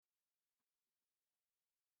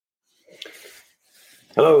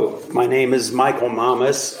Hello, my name is Michael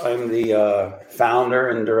Mamas. I'm the founder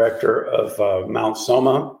and director of Mount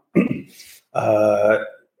Soma uh,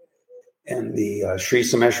 and the Sri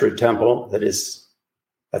Someshwara Temple that is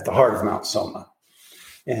at the heart of Mount Soma.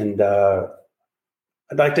 And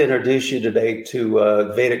I'd like to introduce you today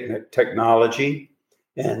to Vedic technology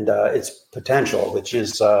and its potential, which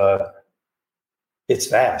is it's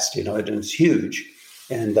vast, it's huge.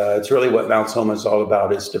 And it's really what Mount Soma is all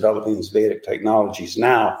about, is developing these Vedic technologies.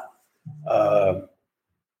 Now,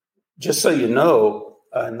 just so you know,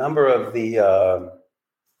 a number of the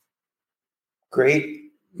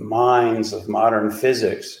great minds of modern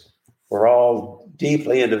physics were all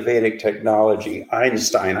deeply into Vedic technology.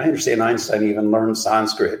 Einstein, I understand Einstein even learned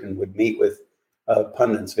Sanskrit and would meet with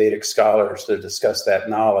pundits, Vedic scholars, to discuss that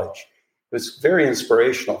knowledge. It was very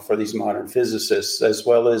inspirational for these modern physicists, as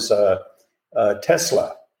well as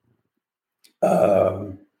Tesla,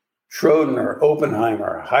 Schrodinger,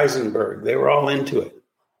 Oppenheimer, Heisenberg. They were all into it.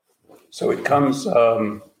 So it comes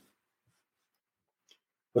with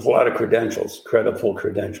a lot of credentials, credible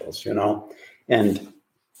credentials, and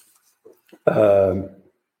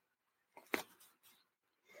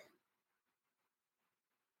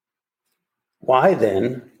why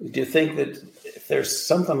then do you think that if there's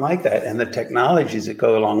something like that and the technologies that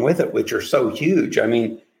go along with it, which are so huge? I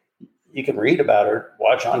mean, you can read about or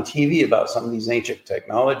watch on TV about some of these ancient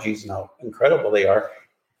technologies and how incredible they are.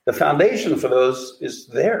 The foundation for those is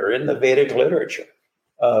there in the Vedic literature.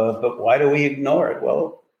 But why do we ignore it?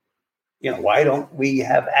 Well, why don't we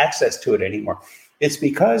have access to it anymore? It's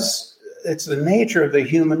because it's the nature of the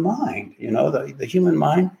human mind. The human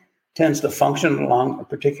mind tends to function along a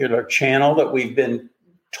particular channel that we've been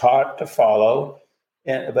taught to follow.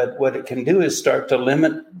 But what it can do is start to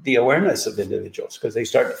limit the awareness of individuals, because they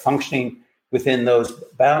start functioning within those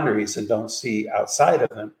boundaries and don't see outside of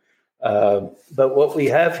them. But what we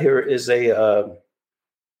have here is a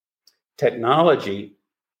technology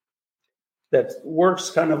that works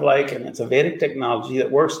kind of like, and it's a Vedic technology that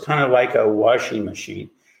works kind of like a washing machine.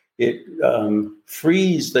 It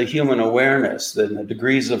frees the human awareness, the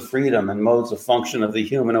degrees of freedom and modes of function of the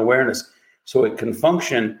human awareness, so it can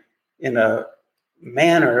function in a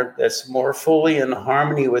manner that's more fully in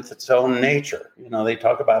harmony with its own nature. They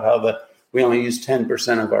talk about how we only use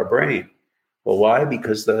 10% of our brain. Well, why?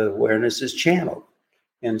 Because the awareness is channeled.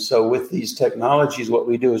 And so with these technologies, what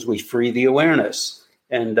we do is we free the awareness.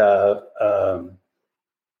 And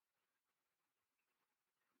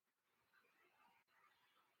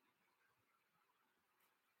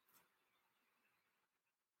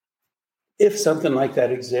if something like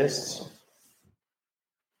that exists,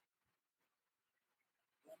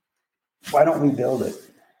 why don't we build it?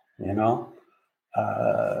 And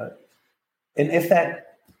if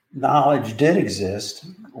that knowledge did exist,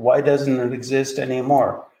 why doesn't it exist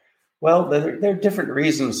anymore? Well, there are different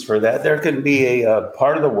reasons for that. There can be a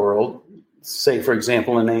part of the world, say, for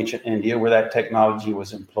example, in ancient India, where that technology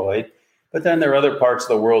was employed, but then there are other parts of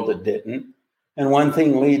the world that didn't. And one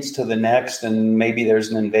thing leads to the next, and maybe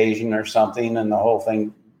there's an invasion or something, and the whole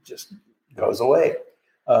thing just goes away.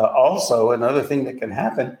 Also, another thing that can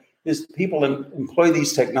happen is people employ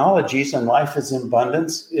these technologies, and life is in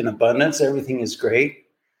abundance. Everything is great.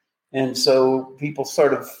 And so people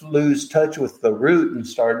sort of lose touch with the root and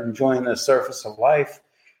start enjoying the surface of life.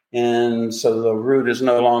 And so the root is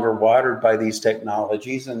no longer watered by these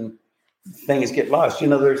technologies, and things get lost.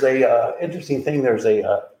 There's a interesting thing. There's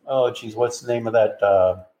what's the name of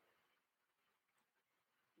that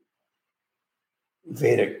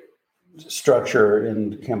Vedic structure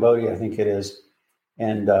in Cambodia? I think it is.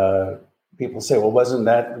 And people say, well, wasn't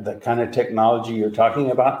that the kind of technology you're talking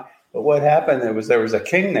about? But what happened, there was a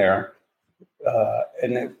king there,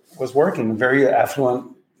 and it was working, very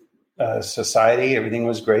affluent society. Everything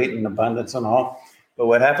was great and abundance and all. But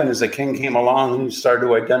what happened is the king came along and he started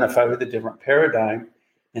to identify with a different paradigm.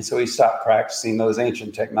 And so he stopped practicing those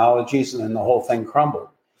ancient technologies, and then the whole thing crumbled.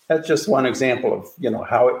 That's just one example of,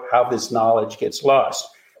 how this knowledge gets lost.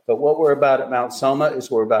 But what we're about at Mount Soma is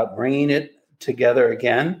we're about bringing it together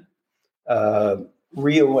again,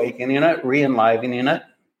 reawakening it, re-enlivening it,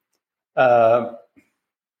 and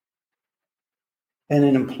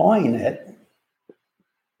in employing it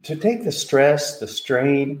to take the stress, the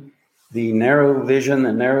strain, the narrow vision,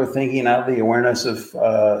 the narrow thinking out of the awareness of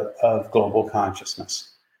global consciousness.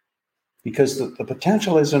 Because the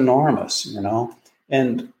potential is enormous,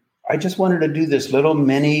 And I just wanted to do this little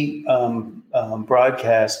mini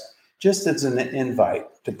broadcast just as an invite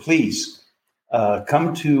to please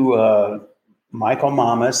come to Michael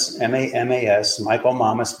Mamas, MAMAS,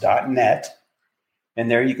 michaelmamas.net. And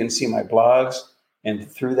there you can see my blogs. And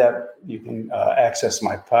through that, you can access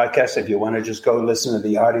my podcast. If you want to just go listen to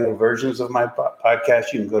the audio versions of my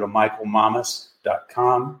podcast, you can go to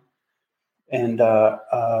michaelmamas.com. And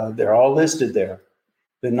they're all listed there.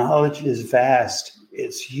 The knowledge is vast.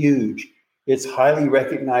 It's huge. It's highly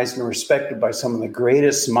recognized and respected by some of the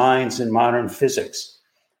greatest minds in modern physics.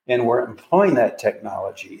 And we're employing that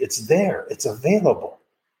technology. It's there. It's available.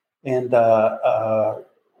 And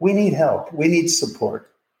we need help. We need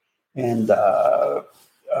support. And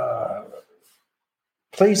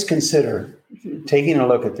please consider taking a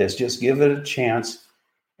look at this. Just give it a chance.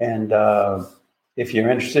 And if you're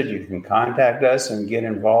interested, you can contact us and get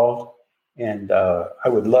involved. And I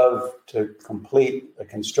would love to complete the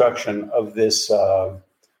construction of this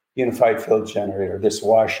unified field generator, this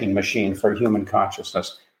washing machine for human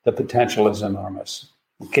consciousness. The potential is enormous.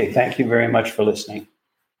 Okay, thank you very much for listening.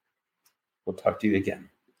 We'll talk to you again.